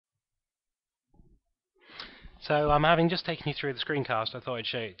So I'm having just taken you through the screencast, I thought I'd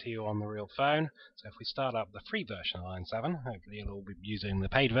show it to you on the real phone. So if we start up the free version of Line 7, hopefully you'll all be using the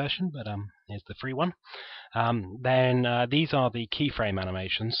paid version, but here's the free one. Then these are the keyframe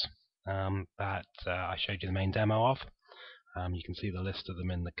animations that I showed you the main demo of. You can see the list of them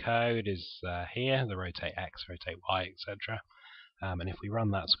in the code is here, the rotate X, rotate Y, etc. And if we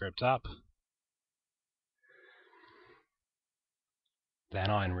run that script up, then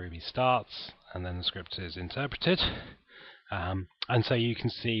IronRuby starts, and then the script is interpreted. And so you can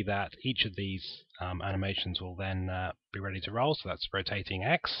see that each of these animations will then be ready to roll. So that's rotating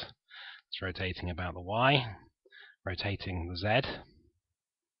X, it's rotating about the Y, rotating the Z. I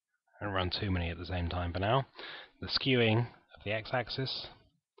don't run too many at the same time for now. The skewing of the X-axis,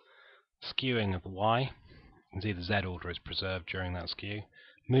 skewing of the Y. You can see the Z order is preserved during that skew.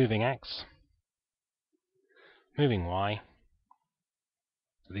 Moving X, moving Y.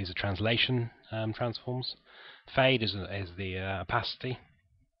 So these are translation transforms. Fade is the opacity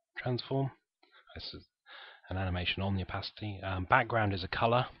transform. This is an animation on the opacity. Background is a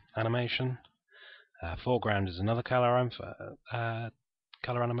color animation. Foreground is another color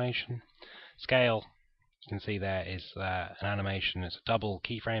animation. Scale, you can see there is an animation. It's a double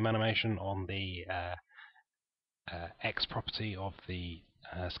keyframe animation on the X property of the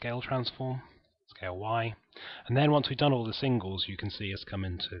scale transform, scale Y. And then once we've done all the singles, you can see us come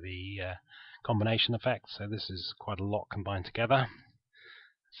into the combination effect. So this is quite a lot combined together.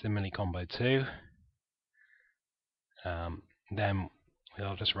 Similarly, combo 2. Then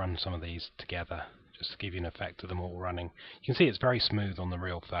we'll just run some of these together, just to give you an effect of them all running. You can see it's very smooth on the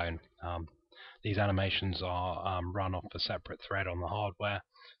real phone. These animations are run off a separate thread on the hardware,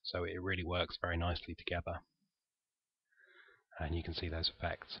 so it really works very nicely together. And you can see those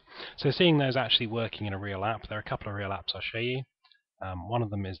effects. So seeing those actually working in a real app, there are a couple of real apps I'll show you. One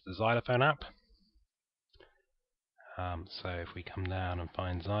of them is the Xylophone app. So if we come down and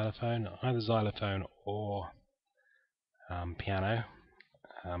find Xylophone, either Xylophone or piano.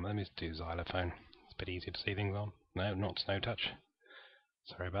 Let me do Xylophone. It's a bit easier to see things on. No, not Snow Touch.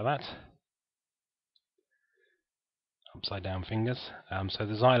 Sorry about that. Upside down fingers. So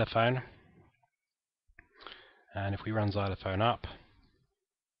the Xylophone. And if we run Xylophone up,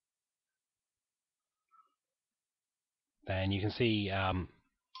 then you can see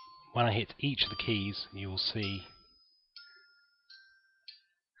when I hit each of the keys, you will see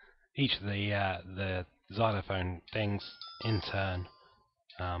each of the xylophone things in turn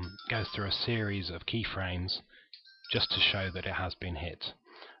goes through a series of keyframes just to show that it has been hit.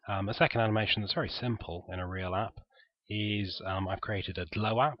 A second animation that's very simple in a real app is I've created a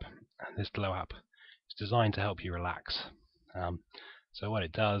glow app, and this glow app is designed to help you relax. So what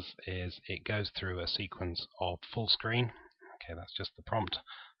it does is it goes through a sequence of full screen. Okay, that's just the prompt.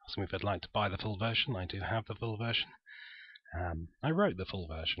 Asking me if I'd like to buy the full version. I do have the full version. I wrote the full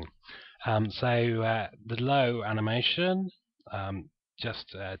version. The glow animation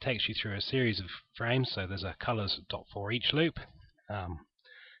just takes you through a series of frames. So there's a colors dot for each loop,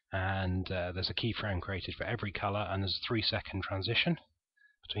 and there's a keyframe created for every color, and there's a 3-second transition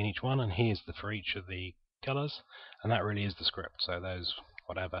between each one. And here's the for each of the colors, and that really is the script. So those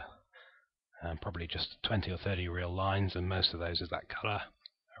whatever, probably just 20 or 30 real lines, and most of those is that color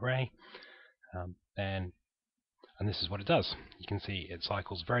array. And this is what it does. You can see it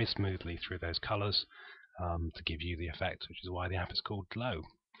cycles very smoothly through those colors to give you the effect, which is why the app is called Glow.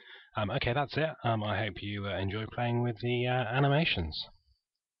 Okay, that's it. I hope you enjoy playing with the animations.